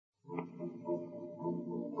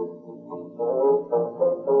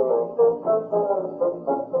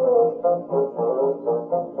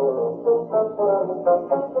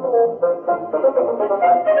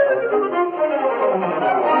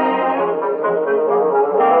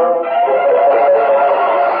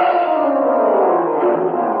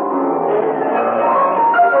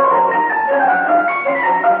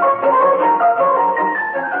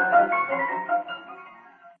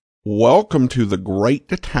Welcome to the Great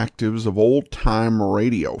Detectives of Old Time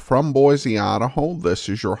Radio. From Boise, Idaho, this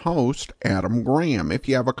is your host, Adam Graham. If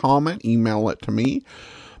you have a comment, email it to me,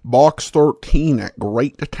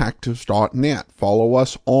 box13@greatdetectives.net. Follow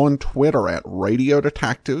us on Twitter at Radio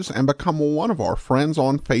Detectives and become one of our friends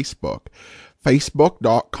on Facebook,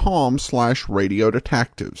 facebook.com/Radio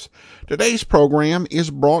Detectives. Today's program is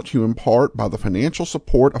brought to you in part by the financial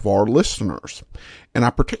support of our listeners. And I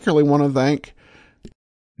particularly want to thank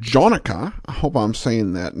Jonica, I hope I'm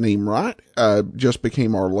saying that name right, just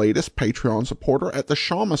became our latest Patreon supporter at the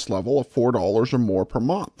Shamus level of $4 or more per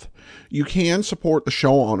month. You can support the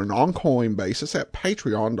show on an ongoing basis at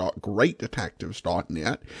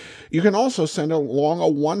patreon.greatdetectives.net. You can also send along a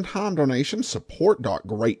one-time donation,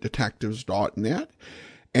 support.greatdetectives.net,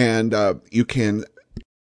 and you can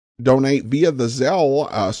donate via the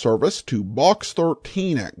Zelle service to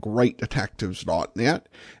box13@greatdetectives.net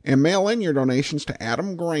and mail in your donations to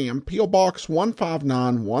Adam Graham, P.O. Box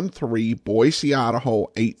 15913, Boise, Idaho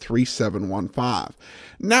 83715.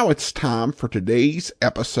 Now it's time for today's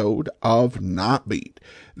episode of Nightbeat.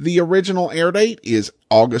 The original air date is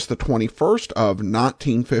August the 21st of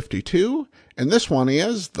 1952, and this one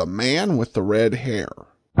is The Man with the Red Hair.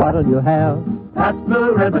 What'll you have? Pabst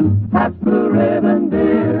Blue Ribbon, Pabst Blue Ribbon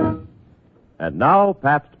beer. And now,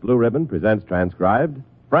 Pabst Blue Ribbon presents transcribed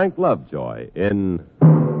Frank Lovejoy in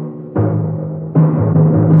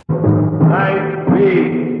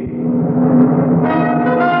Nightbeat.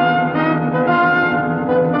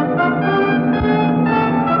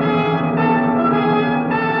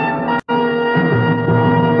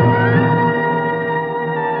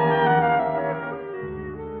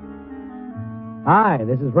 Hi,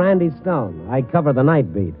 this is Randy Stone. I cover the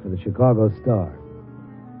night beat for the Chicago Star.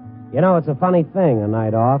 You know, it's a funny thing, a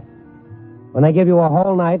night off. When they give you a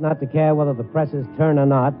whole night not to care whether the presses turn or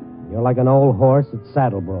not, you're like an old horse that's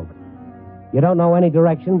saddle broke. You don't know any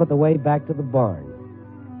direction but the way back to the barn.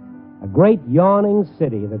 A great yawning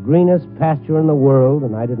city, the greenest pasture in the world,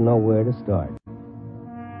 and I didn't know where to start.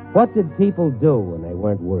 What did people do when they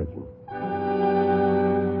weren't working?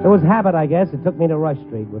 It was habit, I guess. It took me to Rush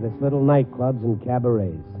Street with its little nightclubs and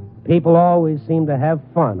cabarets. People always seemed to have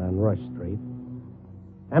fun on Rush Street.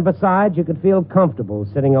 And besides, you could feel comfortable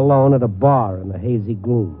sitting alone at a bar in the hazy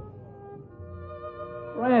gloom.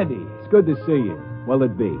 Randy, it's good to see you. What'll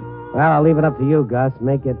it be? Well, I'll leave it up to you, Gus.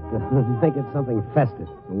 Make it something festive.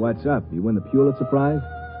 What's up? You win the Pulitzer Prize?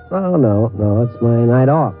 Oh, no, it's my night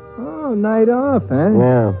off. Oh, night off, huh?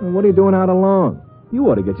 Yeah. Well, what are you doing out alone? You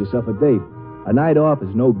ought to get yourself a date. A night off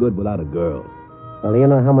is no good without a girl. Well, you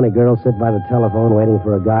know how many girls sit by the telephone waiting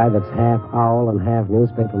for a guy that's half owl and half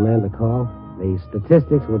newspaper man to call? The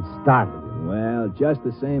statistics would startle you. Well, just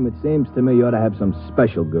the same, it seems to me you ought to have some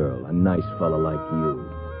special girl, a nice fella like you.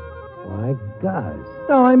 Why, Gus.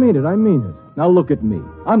 No, I mean it. Now look at me.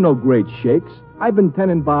 I'm no great shakes. I've been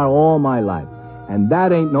tending bar all my life. And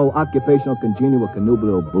that ain't no occupational congenial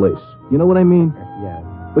connubial bliss. You know what I mean? Yeah.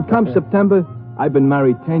 But come September, I've been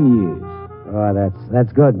married 10 years. Oh,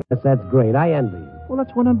 that's good. That's great. I envy you. Well,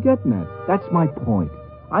 that's what I'm getting at. That's my point.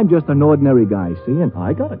 I'm just an ordinary guy, see, and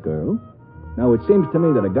I got a girl. Now, it seems to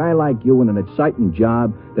me that a guy like you in an exciting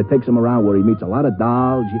job that takes him around where he meets a lot of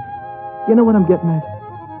dolls, you know what I'm getting at?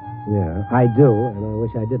 Yeah, I do, and I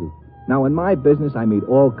wish I didn't. Now, in my business, I meet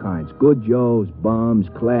all kinds. Good Joes, bums,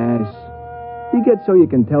 class. You get so you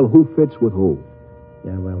can tell who fits with who.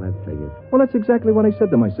 Yeah, well, that figures. Well, that's exactly what I said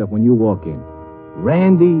to myself when you walk in.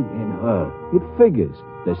 Randy and her. It figures.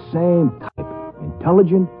 The same type.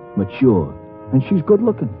 Intelligent, mature. And she's good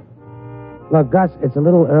looking. Look, Gus, it's a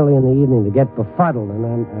little early in the evening to get befuddled, and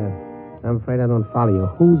I'm afraid I don't follow you.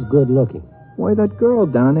 Who's good looking? Why, that girl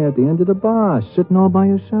down there at the end of the bar, sitting all by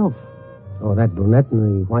herself. Oh, that brunette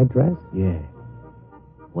in the white dress? Yeah.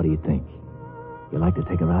 What do you think? You like to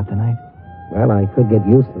take her out tonight? Well, I could get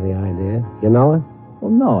used to the idea. You know her?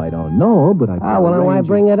 Well, no, I don't know her, but I... Oh, well, then why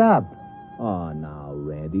bring it up? Oh, now,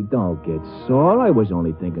 Randy, don't get sore. I was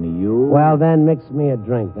only thinking of you. Well, then mix me a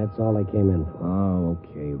drink. That's all I came in for. Oh,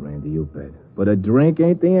 okay, Randy, you bet. But a drink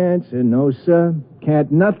ain't the answer, no, sir. Can't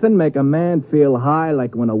nothing make a man feel high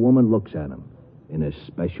like when a woman looks at him. In a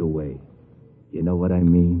special way. You know what I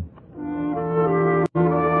mean?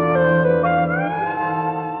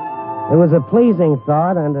 It was a pleasing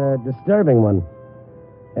thought and a disturbing one.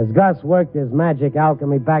 As Gus worked his magic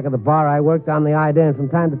alchemy back at the bar, I worked on the idea, and from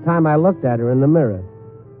time to time I looked at her in the mirror.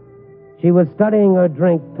 She was studying her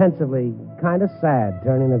drink pensively, kind of sad,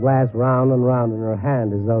 turning the glass round and round in her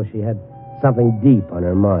hand as though she had something deep on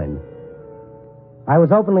her mind. I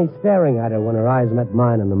was openly staring at her when her eyes met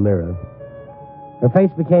mine in the mirror. Her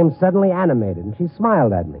face became suddenly animated, and she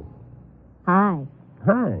smiled at me. Hi.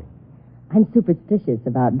 Hi. I'm superstitious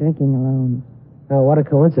about drinking alone. Oh, what a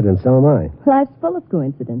coincidence. So am I. Life's full of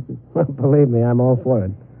coincidences. Believe me, I'm all for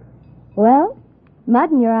it. Well,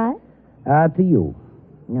 mud in your eye? To you.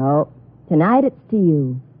 No. Tonight it's to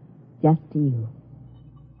you. Just to you.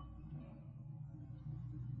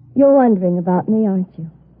 You're wondering about me, aren't you?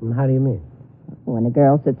 And how do you mean? When a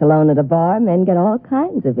girl sits alone at a bar, men get all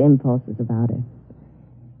kinds of impulses about her.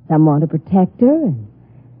 Some want to protect her and...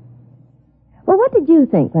 Well, what did you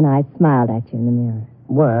think when I smiled at you in the mirror?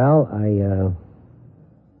 Well,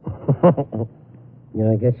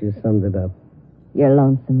 I guess you summed it up. You're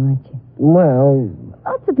lonesome, aren't you? Well,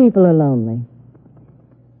 Lots of people are lonely.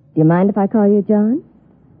 Do you mind if I call you John?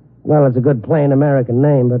 well, it's a good plain American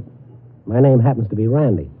name, but my name happens to be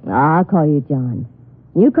Randy. I'll call you John.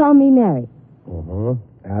 You call me Mary.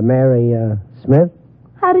 Mary, Smith?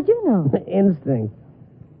 How did you know? Instinct.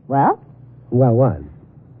 Well, Well, what?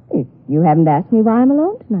 you haven't asked me why I'm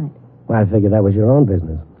alone tonight. Well, I figured that was your own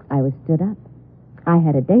business. I was stood up. I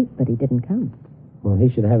had a date, but he didn't come. Well,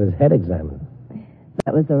 he should have his head examined.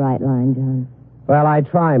 That was the right line, John. Well, I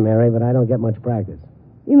try, Mary, but I don't get much practice.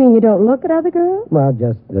 You mean you don't look at other girls? Well,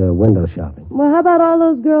 just window shopping. Well, how about all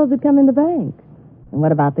those girls that come in the bank? And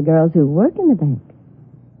what about the girls who work in the bank?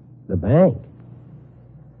 The bank?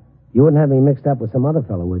 You wouldn't have me mixed up with some other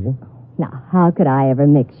fellow, would you? Now, how could I ever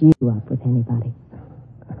mix you up with anybody?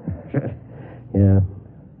 Yeah.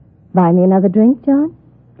 Buy me another drink, John?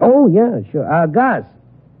 Oh, yeah, sure. Gus,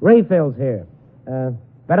 refills here.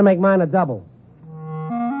 Better make mine a double.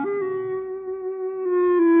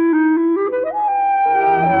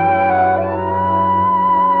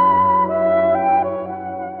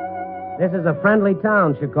 This is a friendly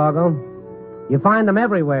town, Chicago. You find them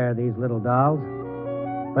everywhere, these little dolls.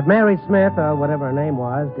 But Mary Smith, or whatever her name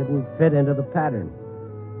was, didn't fit into the pattern.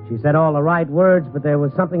 She said all the right words, but there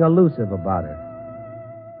was something elusive about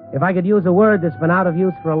her. If I could use a word that's been out of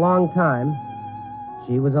use for a long time,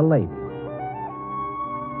 she was a lady.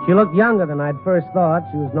 She looked younger than I'd first thought.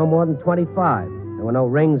 She was no more than 25. There were no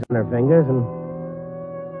rings on her fingers, and,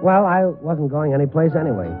 well, I wasn't going anyplace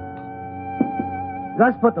anyway.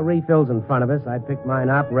 Gus put the refills in front of us. I picked mine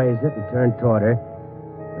up, raised it, and turned toward her.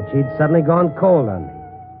 But she'd suddenly gone cold on me.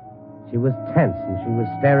 She was tense, and she was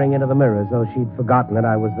staring into the mirror as though she'd forgotten that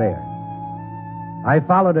I was there. I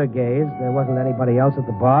followed her gaze. There wasn't anybody else at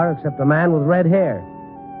the bar except a man with red hair.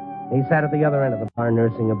 He sat at the other end of the bar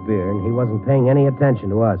nursing a beer, and he wasn't paying any attention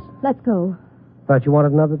to us. Let's go. Thought you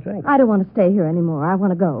wanted another drink. I don't want to stay here anymore. I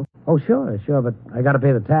want to go. Oh, sure, but I got to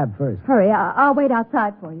pay the tab first. Hurry. I'll wait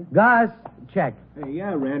outside for you. Gus, check. Hey,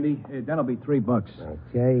 yeah, Randy. That'll be $3.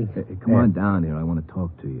 Okay. Come on down here. I want to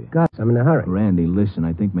talk to you. Gus, I'm in a hurry. Randy, listen,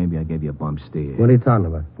 I think maybe I gave you a bump steer. What are you talking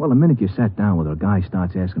about? Well, the minute you sat down with her, a guy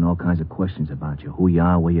starts asking all kinds of questions about you. Who you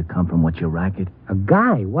are, where you come from, what's your racket. A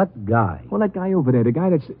guy? What guy? Well, that guy over there, the guy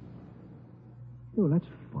that's... Oh, that's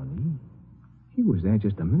funny. He was there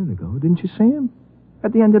just a minute ago. Didn't you see him?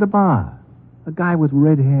 At the end of the bar. A guy with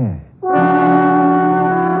red hair.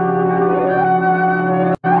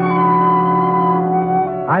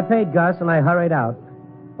 I paid Gus, and I hurried out.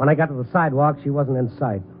 When I got to the sidewalk, she wasn't in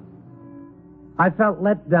sight. I felt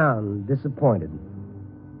let down, disappointed.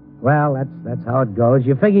 Well, that's how it goes.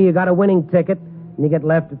 You figure you got a winning ticket, and you get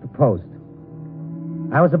left at the post.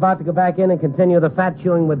 I was about to go back in and continue the fat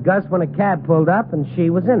chewing with Gus when a cab pulled up, and she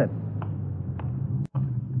was in it.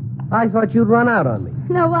 I thought you'd run out on me.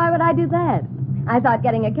 No, why would I do that? I thought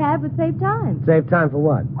getting a cab would save time. Save time for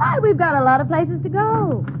what? Why, we've got a lot of places to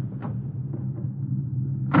go.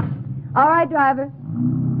 All right, driver.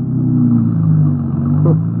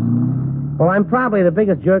 Well, I'm probably the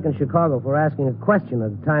biggest jerk in Chicago for asking a question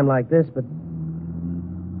at a time like this, but...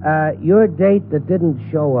 your date that didn't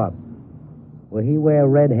show up, will he wear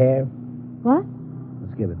red hair? What?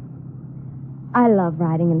 Let's give it. I love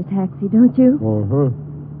riding in a taxi, don't you?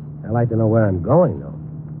 Mm-hmm. I'd like to know where I'm going, though.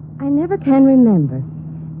 I never can remember.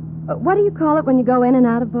 What do you call it when you go in and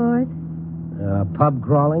out of bars? Pub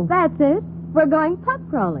crawling? That's it. We're going pub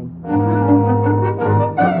crawling.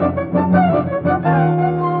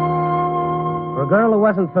 For a girl who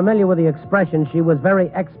wasn't familiar with the expression, she was very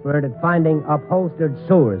expert at finding upholstered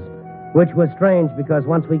sewers, which was strange because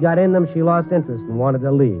once we got in them, she lost interest and wanted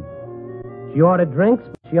to leave. She ordered drinks,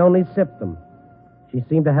 but she only sipped them. She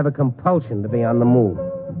seemed to have a compulsion to be on the move.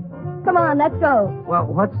 Come on, let's go. Well,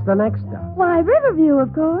 what's the next stop? Why, Riverview,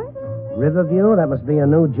 of course. Riverview? That must be a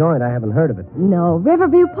new joint. I haven't heard of it. No,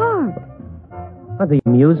 Riverview Park. What, the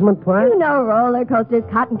amusement park? You know, roller coasters,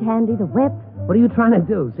 cotton candy, the whip. What are you trying to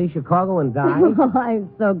do? See Chicago and die? Oh, I'm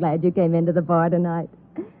so glad you came into the bar tonight.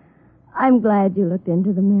 I'm glad you looked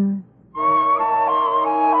into the mirror.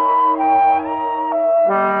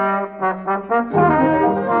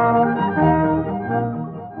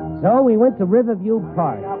 So we went to Riverview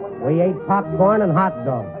Park. We ate popcorn and hot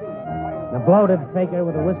dogs. The bloated faker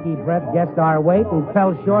with a whiskey breath guessed our weight and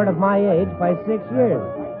fell short of my age by 6 years.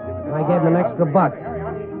 And I gave him an extra buck.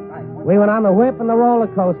 We went on the whip and the roller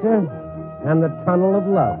coaster and the tunnel of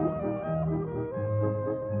love.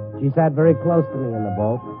 She sat very close to me in the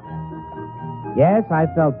boat. Yes, I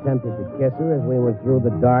felt tempted to kiss her as we went through the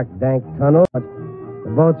dark, dank tunnel, but the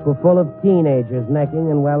boats were full of teenagers necking,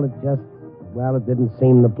 and, it didn't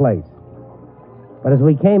seem the place. But as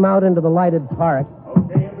we came out into the lighted park...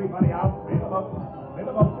 Okay, everybody out. Fill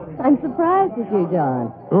them up. I'm surprised at you,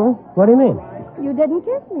 John. What do you mean? You didn't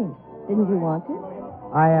kiss me. Didn't you want to?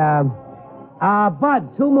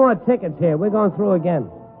 Bud, 2 more tickets here. We're going through again.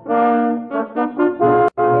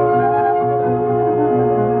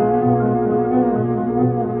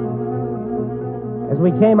 As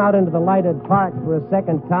we came out into the lighted park for a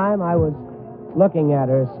second time, I was looking at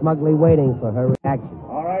her, smugly waiting for her reaction.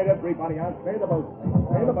 All right, everybody out. Clear the boat.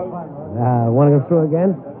 Want to go through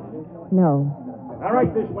again? No. All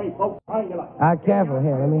right, this way, folks. Find your luck. Careful.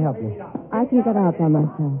 Here, let me help you. I can get out by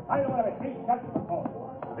myself. I don't have it. 3 shots for folks.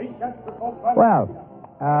 3 shots for folks. Well,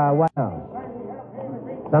 what now?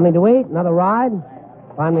 Something to eat? Another ride?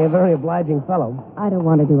 Find me a very obliging fellow. I don't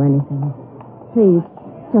want to do anything. Please,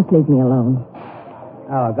 just leave me alone.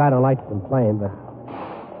 Oh, look, I don't like to complain, but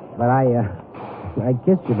I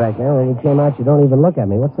kissed you back there. When you came out, you don't even look at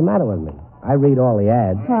me. What's the matter with me? I read all the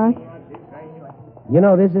ads. What? You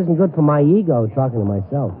know, this isn't good for my ego, talking to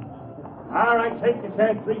myself. All right, take your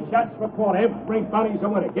chance. 3 shots for quarter. Everybody's a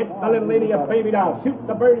winner. Get the little lady a baby doll. Shoot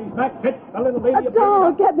the birdies back. Get the little lady A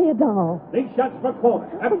doll. Get me a doll. 3 shots for quarter.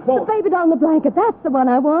 That's The quarter. baby doll in the blanket. That's the one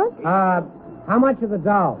I want. How much are the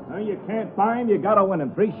dolls? No, you can't find, you gotta win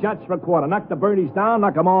them. 3 shots for a quarter. Knock the birdies down,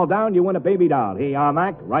 knock them all down, you win a baby doll. Here you are,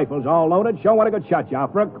 Mac. Rifles all loaded. Show what a good shot you are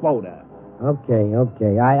for a quota. Okay.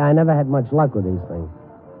 I never had much luck with these things.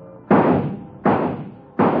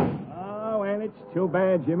 Oh, well, it's too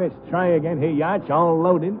bad you missed. Try again. Here you are. It's all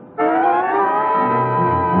loaded.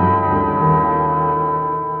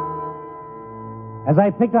 As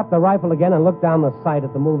I picked up the rifle again and looked down the sight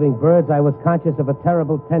at the moving birds, I was conscious of a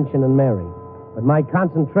terrible tension in Mary. But my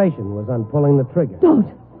concentration was on pulling the trigger. Don't.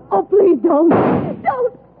 Oh, please don't.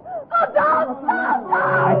 Don't. Oh, don't.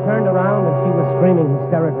 I turned around and she was screaming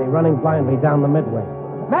hysterically, running blindly down the midway.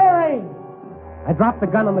 Mary! I dropped the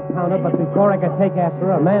gun on the counter, but before I could take after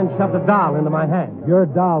her, a man shoved a doll into my hand. Your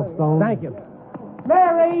doll, Stone. Thank you.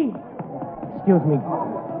 Mary! Excuse me.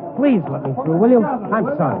 Please let me through, will you? I'm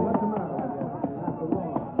sorry.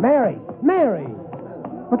 Mary!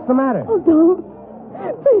 What's the matter? Oh, don't.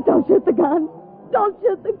 Please don't shoot the gun. Don't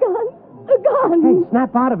shoot the gun. The gun. Hey,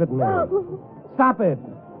 snap out of it, Mary. Stop it.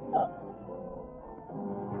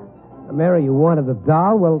 Mary, you wanted the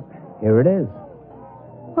doll? Well, here it is.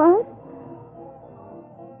 What?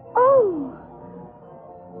 Oh.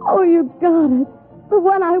 Oh, you got it. The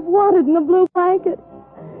one I wanted in the blue blanket.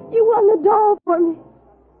 You won the doll for me.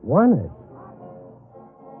 Won it?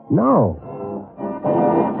 No.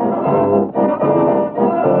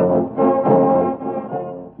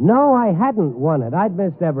 No, I hadn't won it. I'd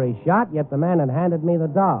missed every shot, yet the man had handed me the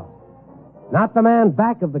doll. Not the man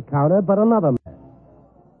back of the counter, but another man.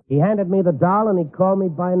 He handed me the doll and he called me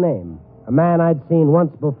by name. A man I'd seen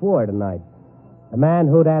once before tonight. The man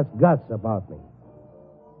who'd asked Gus about me.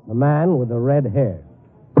 The man with the red hair.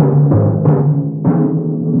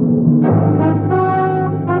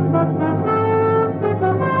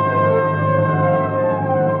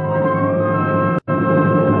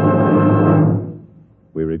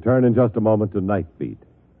 We return in just a moment to Night Beat,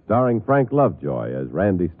 starring Frank Lovejoy as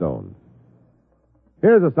Randy Stone.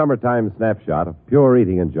 Here's a summertime snapshot of pure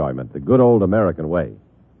eating enjoyment, the good old American way.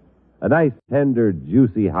 A nice, tender,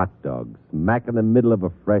 juicy hot dog smack in the middle of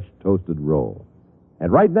a fresh toasted roll.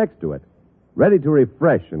 And right next to it, ready to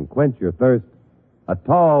refresh and quench your thirst, a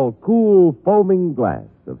tall, cool, foaming glass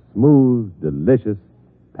of smooth, delicious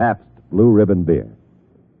Pabst Blue Ribbon beer.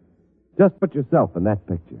 Just put yourself in that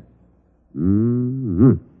picture.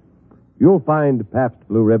 Mm-hmm. You'll find Pabst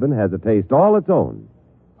Blue Ribbon has a taste all its own,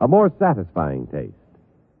 a more satisfying taste,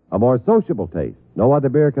 a more sociable taste no other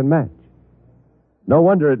beer can match. No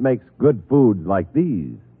wonder it makes good foods like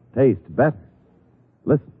these taste better.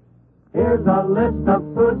 Listen. Here's a list of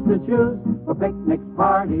foods to choose for picnics,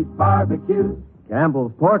 parties, barbecues.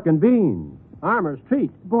 Campbell's Pork and Beans, Armour's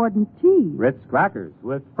Treat. Borden cheese. Ritz Crackers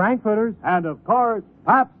with Frankfurters. And, of course,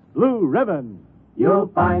 Pabst Blue Ribbon.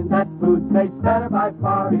 You'll find that food tastes better by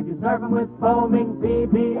far if you serve them with foaming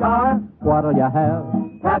PBR. What'll you have?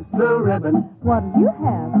 Pabst Blue Ribbon. What do you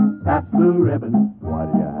have? Pabst Blue Ribbon.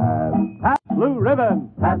 What do you have? Pabst Blue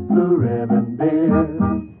Ribbon. Pabst Blue Ribbon beer.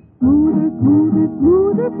 Smoother, smoother,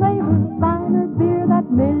 smoother flavor. Finer beer that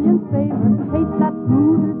millions favor. Taste that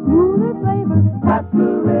smoother, smoother flavor. Pabst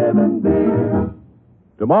Blue Ribbon beer.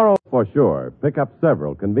 Tomorrow, for sure, pick up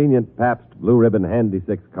several convenient Pabst Blue Ribbon Handy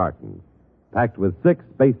 6 cartons, packed with 6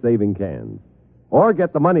 space-saving cans. Or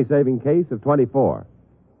get the money-saving case of 24.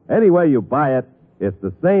 Any way you buy it, it's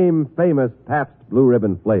the same famous Pabst Blue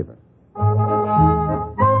Ribbon flavor.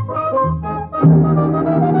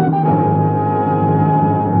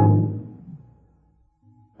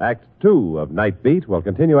 Act 2 of Night Beat will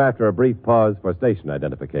continue after a brief pause for station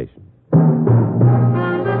identification.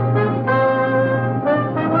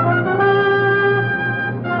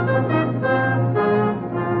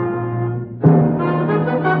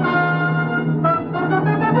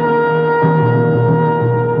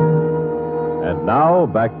 And now,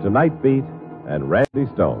 back to Night Beat and Randy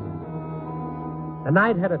Stone. The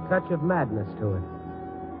night had a touch of madness to it.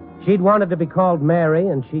 She'd wanted to be called Mary,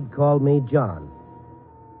 and she'd called me John.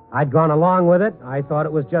 I'd gone along with it. I thought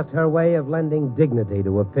it was just her way of lending dignity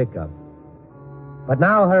to a pickup. But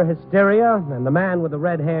now her hysteria and the man with the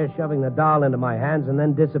red hair shoving the doll into my hands and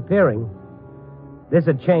then disappearing, this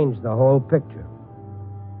had changed the whole picture.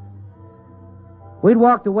 We'd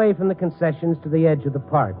walked away from the concessions to the edge of the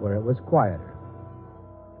park where it was quieter.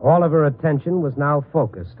 All of her attention was now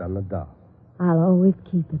focused on the doll. I'll always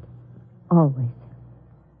keep it. Always.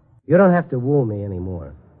 You don't have to woo me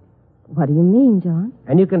anymore. What do you mean, John?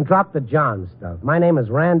 And you can drop the John stuff. My name is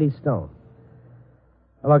Randy Stone.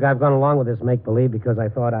 Look, I've gone along with this make-believe because I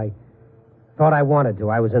thought I wanted to.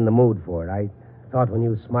 I was in the mood for it. I thought when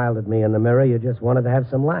you smiled at me in the mirror, you just wanted to have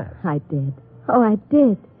some laughs. I did. Oh, I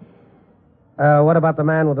did. What about the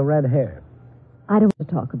man with the red hair? I don't want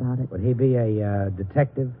to talk about it. Would he be a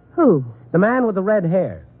detective? Who? The man with the red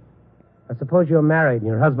hair. I suppose you're married and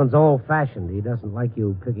your husband's old-fashioned. He doesn't like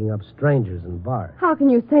you picking up strangers in bars. How can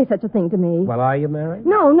you say such a thing to me? Well, are you married?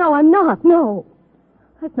 No, I'm not. No.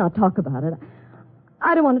 Let's not talk about it.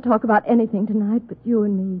 I don't want to talk about anything tonight but you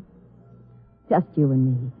and me. Just you and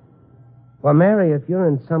me. Well, Mary, if you're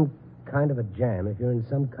in some kind of a jam, if you're in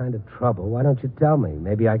some kind of trouble, why don't you tell me?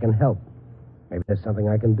 Maybe I can help. Maybe there's something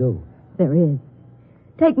I can do. There is.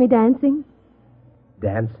 Take me dancing.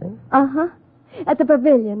 Dancing? Uh-huh. At the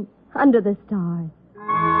pavilion, under the stars.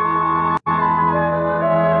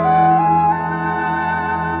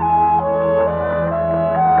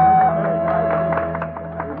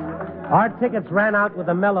 Our tickets ran out with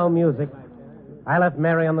the mellow music. I left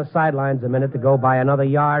Mary on the sidelines a minute to go buy another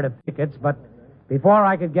yard of tickets, but before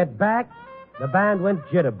I could get back, the band went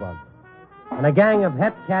jitterbug. And a gang of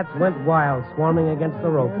het cats went wild, swarming against the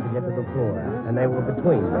ropes to get to the floor. And they were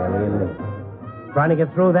between Mary and me. Trying to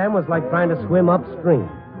get through them was like trying to swim upstream.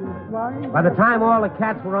 By the time all the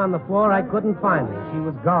cats were on the floor, I couldn't find her. She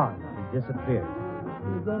was gone. She disappeared.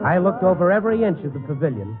 I looked over every inch of the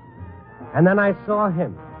pavilion, and then I saw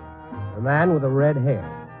him, the man with the red hair.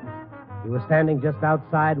 He was standing just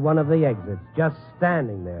outside one of the exits, just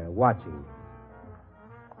standing there, watching.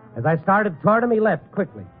 As I started toward him, he left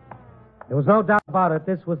quickly. There was no doubt about it.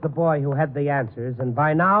 This was the boy who had the answers, and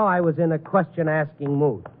by now I was in a question-asking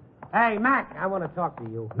mood. Hey, Mac, I want to talk to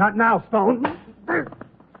you. Not now, Stone.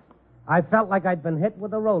 I felt like I'd been hit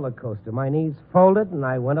with a roller coaster. My knees folded, and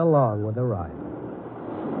I went along with the ride.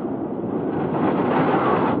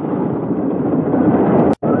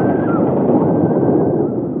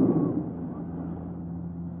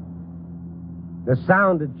 The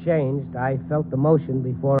sound had changed. I felt the motion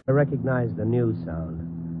before I recognized the new sound.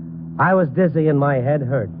 I was dizzy and my head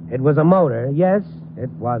hurt. It was a motor. Yes, it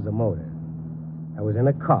was a motor. I was in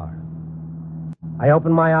a car. I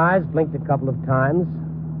opened my eyes, blinked a couple of times.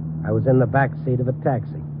 I was in the back seat of a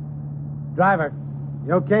taxi. Driver.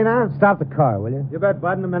 You okay now? Stop the car, will you? You bet,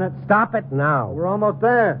 bud, in a minute. Stop it now. We're almost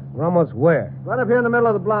there. We're almost where? Right up here in the middle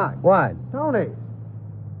of the block. What? Tony's.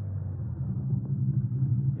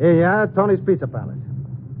 Here you are, Tony's Pizza Palace.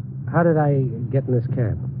 How did I get in this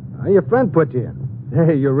cab? Your friend put you in.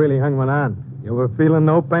 Hey, you really hung one on. You were feeling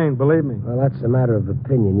no pain, believe me. Well, that's a matter of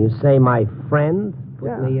opinion. You say my friend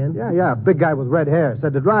put me in? Yeah. Big guy with red hair.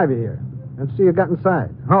 Said to drive you here. And see you got inside.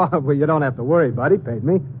 Oh, well, you don't have to worry, buddy. Paid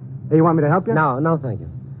me. Hey, you want me to help you? No, thank you.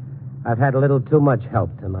 I've had a little too much help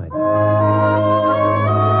tonight.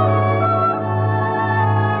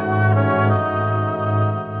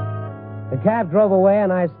 The cab drove away,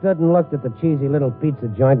 and I stood and looked at the cheesy little pizza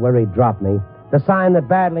joint where he dropped me. The sign that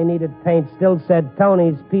badly needed paint still said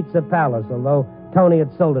Tony's Pizza Palace, although Tony had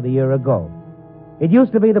sold it a year ago. It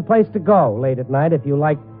used to be the place to go late at night if you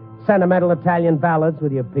liked sentimental Italian ballads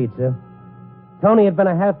with your pizza. Tony had been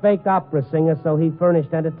a half-baked opera singer, so he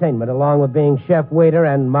furnished entertainment, along with being chef, waiter,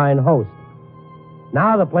 and mine host.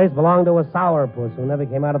 Now the place belonged to a sourpuss who never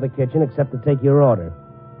came out of the kitchen except to take your order.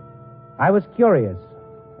 I was curious.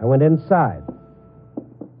 I went inside.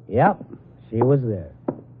 Yep, she was there.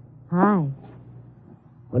 Hi.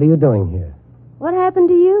 What are you doing here? What happened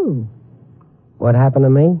to you? What happened to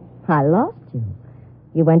me? I lost you.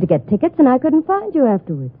 You went to get tickets, and I couldn't find you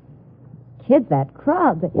afterwards. Kids, that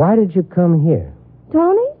crowd. Why did you come here?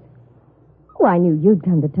 Tony's? Oh, I knew you'd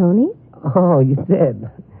come to Tony's. Oh, you did.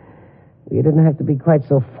 You didn't have to be quite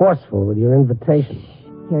so forceful with your invitation.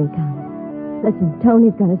 Here he comes. Listen,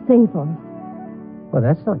 Tony's going to sing for us. Well,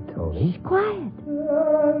 that's not Tony. Shh, quiet.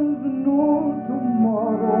 There's no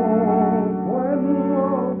tomorrow when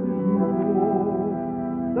love is new.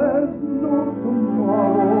 There's no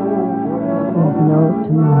tomorrow. There's no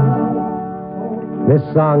tomorrow. This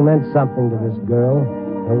song meant something to this girl.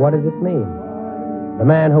 And what did it mean? The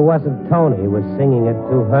man who wasn't Tony was singing it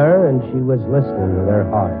to her, and she was listening with her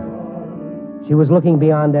heart. She was looking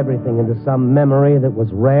beyond everything into some memory that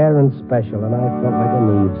was rare and special, and I felt like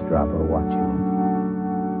an eavesdropper watching her.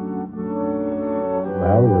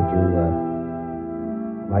 Well, would you,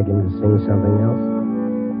 like him to sing something else?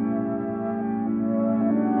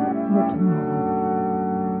 Not tomorrow.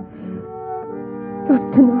 Not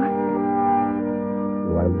tonight.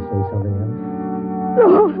 You want him to sing something else? No.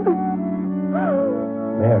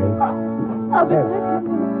 Mary. I'll be Mary. back.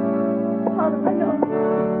 How do I know?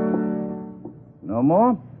 No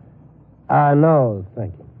more? No,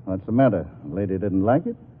 thank you. What's the matter? The lady didn't like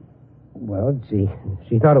it? Well, she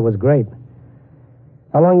thought it was great.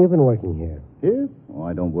 How long you been working here? Here? Oh,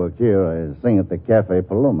 I don't work here. I sing at the Cafe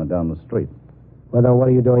Paloma down the street. Well, then what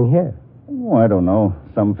are you doing here? Oh, I don't know.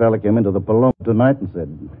 Some fella came into the Paloma tonight and said,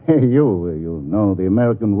 "Hey, you know the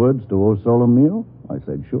American words to O Solo Mio?" I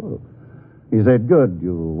said, "Sure." He said, "Good.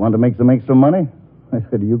 You want to make some extra money?" I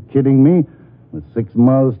said, "Are you kidding me? With 6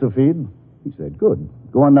 mouths to feed?" He said, "Good.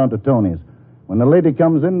 Go on down to Tony's. When the lady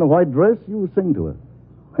comes in the white dress, you sing to her."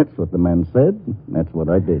 That's what the man said. That's what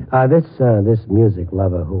I did. This music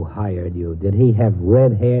lover who hired you, did he have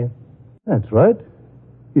red hair? That's right.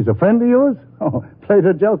 He's a friend of yours? Oh, played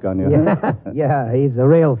a joke on you. Yeah, Huh? yeah, he's a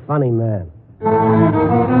real funny man.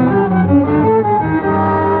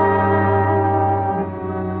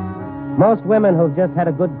 Most women who've just had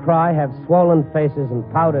a good cry have swollen faces and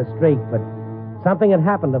powder streaks, but something had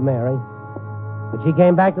happened to Mary. When she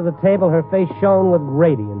came back to the table, her face shone with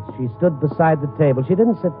radiance. She stood beside the table. She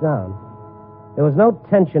didn't sit down. There was no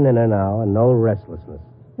tension in her now and no restlessness.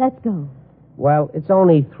 Let's go. Well, it's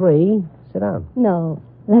only 3. Sit down. No,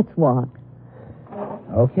 let's walk.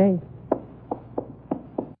 Okay.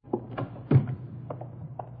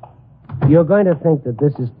 You're going to think that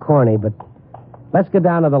this is corny, but let's go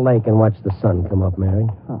down to the lake and watch the sun come up, Mary.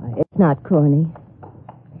 Oh, it's not corny,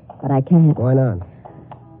 but I can't. Why not?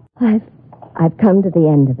 I've come to the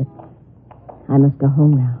end of it. I must go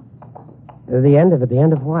home now. The end of it? The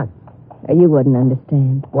end of what? You wouldn't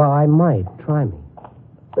understand. Well, I might. Try me.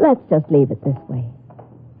 Let's just leave it this way.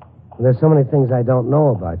 There's so many things I don't know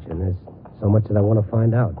about you, and there's so much that I want to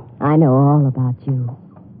find out. I know all about you.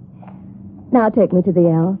 Now take me to the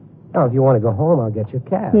L. Oh, if you want to go home, I'll get your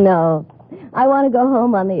cab. No, I want to go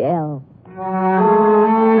home on the L.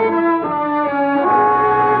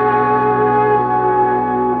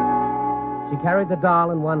 She carried the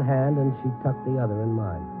doll in one hand, and she tucked the other in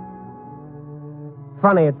mine.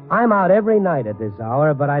 Funny, I'm out every night at this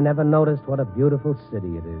hour, but I never noticed what a beautiful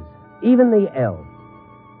city it is. Even the L.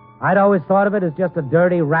 I'd always thought of it as just a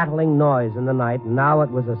dirty, rattling noise in the night, and now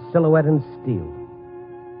it was a silhouette in steel.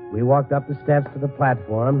 We walked up the steps to the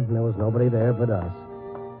platform, and there was nobody there but us.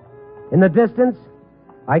 In the distance,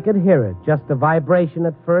 I could hear it, just a vibration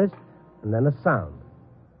at first, and then a sound.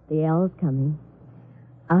 The L's coming.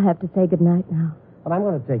 I'll have to say goodnight now. But I'm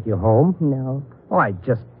going to take you home. No. Oh, I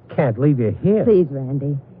just can't leave you here. Please,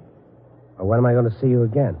 Randy. Or when am I going to see you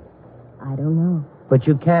again? I don't know. But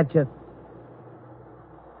you can't just...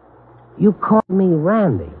 You called me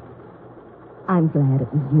Randy. I'm glad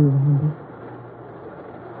it was you, Randy.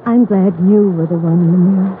 I'm glad you were the one in the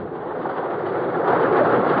mirror.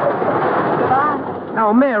 Goodbye.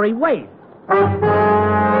 No, Mary, wait.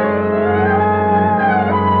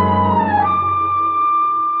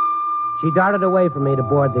 She darted away from me to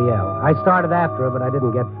board the L. I started after her, but I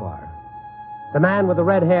didn't get far. The man with the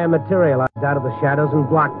red hair materialized out of the shadows and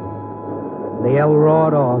blocked me. The L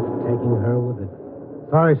roared off, taking her with it.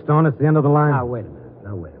 Sorry, Stone, it's the end of the line. Now, wait a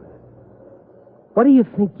minute. What do you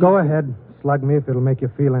think Go ahead. Slug me if it'll make you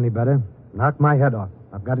feel any better. Knock my head off.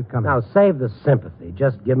 I've got it coming. Now, save the sympathy.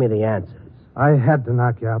 Just give me the answers. I had to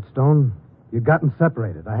knock you out, Stone. You'd gotten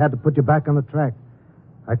separated. I had to put you back on the track.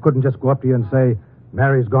 I couldn't just go up to you and say,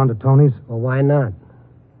 Mary's gone to Tony's. Well, why not?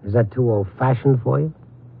 Is that too old-fashioned for you?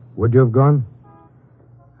 Would you have gone?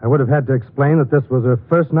 I would have had to explain that this was her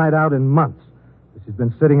first night out in months. She's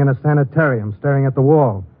been sitting in a sanitarium, staring at the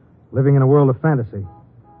wall, living in a world of fantasy.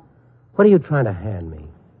 What are you trying to hand me?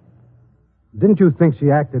 Didn't you think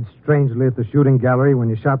she acted strangely at the shooting gallery when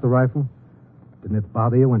you shot the rifle? Didn't it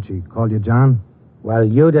bother you when she called you John? Well,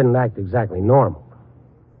 you didn't act exactly normal.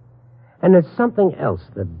 And there's something else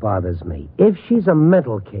that bothers me. If she's a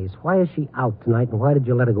mental case, why is she out tonight, and why did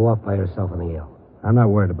you let her go off by herself on the L? I'm not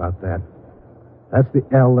worried about that. That's the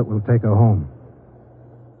L that will take her home.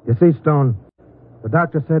 You see, Stone, the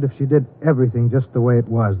doctor said if she did everything just the way it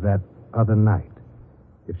was that other night,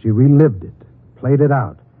 if she relived it, played it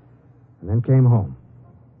out, and then came home,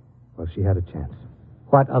 well, she had a chance.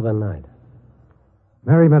 What other night?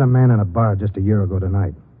 Mary met a man in a bar just a year ago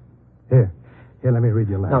tonight. Here, let me read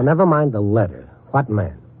your letter. No, never mind the letter. What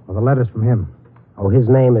man? Well, the letter's from him. Oh, his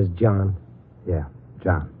name is John? Yeah,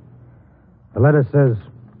 John. The letter says,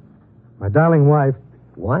 My darling wife...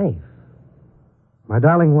 Wife? My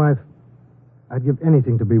darling wife, I'd give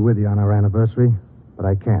anything to be with you on our anniversary, but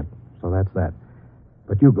I can't, so that's that.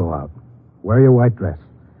 But you go out. Wear your white dress.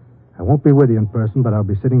 I won't be with you in person, but I'll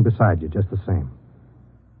be sitting beside you just the same.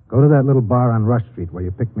 Go to that little bar on Rush Street where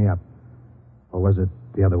you picked me up. Or was it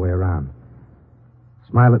the other way around?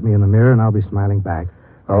 Smile at me in the mirror, and I'll be smiling back.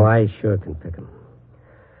 Oh, I sure can pick him.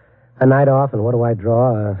 A night off, and what do I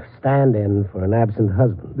draw? A stand-in for an absent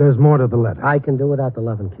husband. There's more to the letter. I can do without the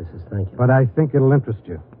love and kisses, thank you. But I think it'll interest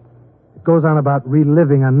you. It goes on about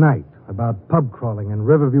reliving a night, about pub crawling in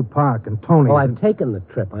Riverview Park and Tony. Oh, I've taken the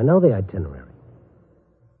trip. I know the itinerary.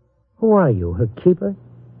 Who are you, her keeper?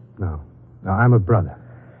 No, I'm a brother.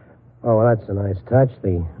 Oh, well, that's a nice touch.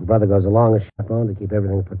 The brother goes along as chaperone to keep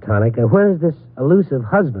everything platonic. And where's this elusive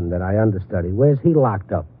husband that I understudy? Where's he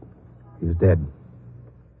locked up? He's dead.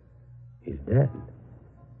 He's dead?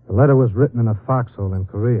 The letter was written in a foxhole in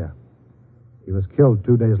Korea. He was killed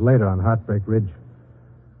 2 days later on Heartbreak Ridge.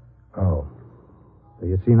 Oh. Do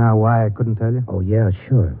you see now why I couldn't tell you? Oh, yeah,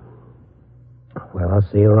 sure. Well, I'll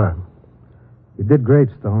see you around. You did great,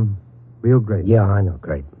 Stone. Real great. Yeah, I know,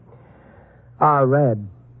 great. Red.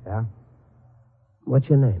 Yeah? What's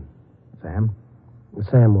your name? Sam?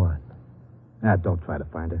 Sam what? Don't try to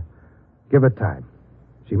find her. Give her time.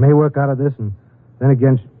 She may work out of this, and then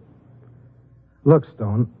again... Look,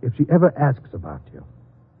 Stone, if she ever asks about you,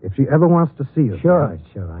 if she ever wants to see you... Sure,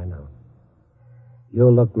 I know.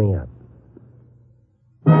 You'll look me up.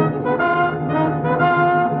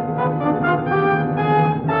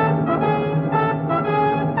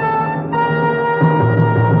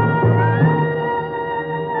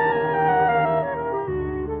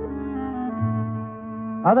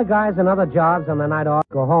 Other guys and other jobs on the night off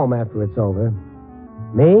go home after it's over.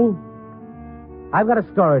 Me? I've got a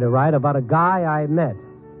story to write about a guy I met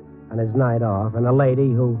on his night off and a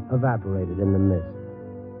lady who evaporated in the mist.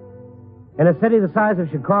 In a city the size of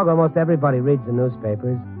Chicago, most everybody reads the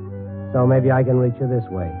newspapers, so maybe I can reach you this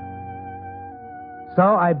way. So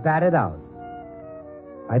I bat it out.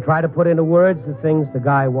 I try to put into words the things the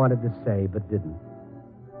guy wanted to say but didn't.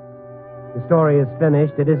 The story is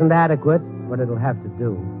finished. It isn't adequate, but it'll have to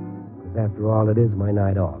do, because after all, it is my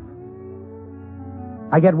night off.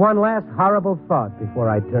 I get one last horrible thought before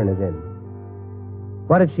I turn it in.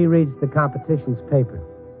 What if she reads the competition's paper?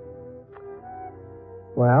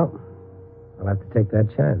 Well, I'll have to take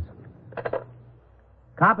that chance.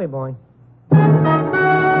 Copy, boy.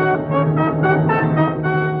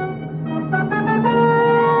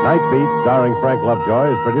 Night Beat, starring Frank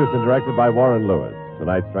Lovejoy, is produced and directed by Warren Lewis.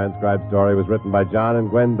 Tonight's transcribed story was written by John and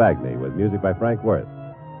Gwen Bagney, with music by Frank Worth.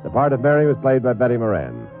 The part of Mary was played by Betty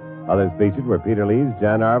Moran. Others featured were Peter Leeds,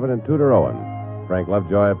 Jan Arvin, and Tudor Owen. Frank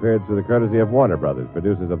Lovejoy appeared through the courtesy of Warner Brothers,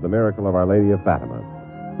 producers of The Miracle of Our Lady of Fatima.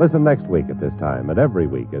 Listen next week at this time and every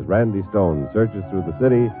week as Randy Stone searches through the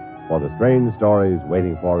city for the strange stories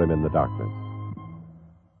waiting for him in the darkness.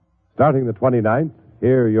 Starting the 29th,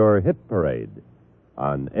 hear your hit parade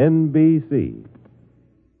on NBC.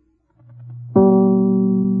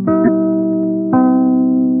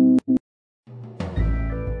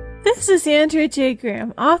 This is Andrea J.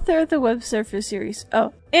 Graham, author of the Web Surfer series,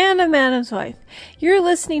 Oh, and a Madam's Wife. You're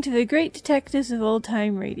listening to the Great Detectives of Old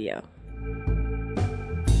Time Radio.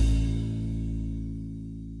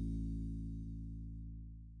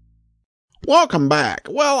 Welcome back.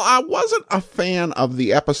 Well, I wasn't a fan of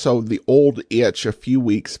the episode The Old Itch a few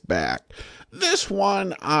weeks back. This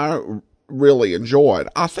one I really enjoyed.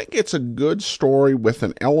 I think it's a good story with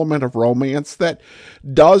an element of romance that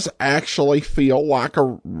does actually feel like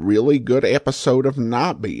a really good episode of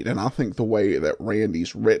Nightbeat, and I think the way that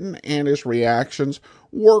Randy's written and his reactions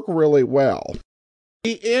work really well.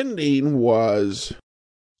 The ending was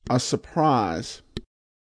a surprise,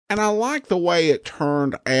 and I like the way it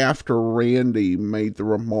turned after Randy made the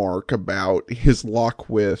remark about his luck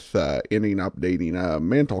with ending up dating a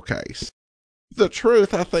mental case. The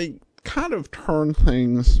truth, I think, kind of turned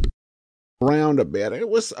things around a bit. It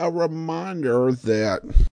was a reminder that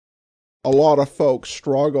a lot of folks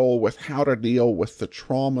struggle with how to deal with the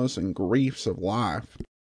traumas and griefs of life.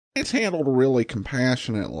 It's handled really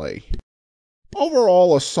compassionately.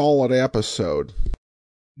 Overall, a solid episode.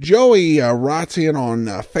 Joey writes in on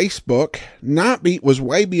Facebook, Nightbeat was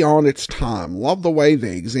way beyond its time. Love the way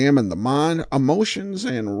they examined the mind, emotions,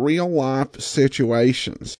 and real-life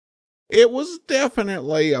situations. It was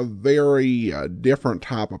definitely a very different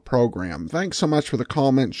type of program. Thanks so much for the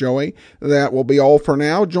comment, Joey. That will be all for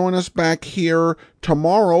now. Join us back here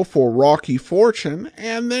tomorrow for Rocky Fortune,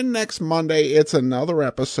 and then next Monday it's another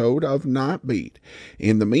episode of Nightbeat.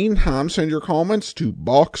 In the meantime, send your comments to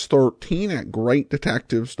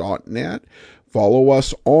box13@greatdetectives.net. Follow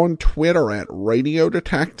us on Twitter at Radio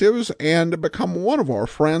Detectives and become one of our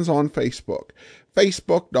friends on Facebook.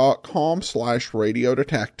 Facebook.com/Radio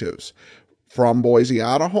Detectives. From Boise,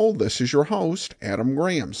 Idaho, this is your host, Adam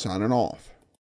Graham, signing off.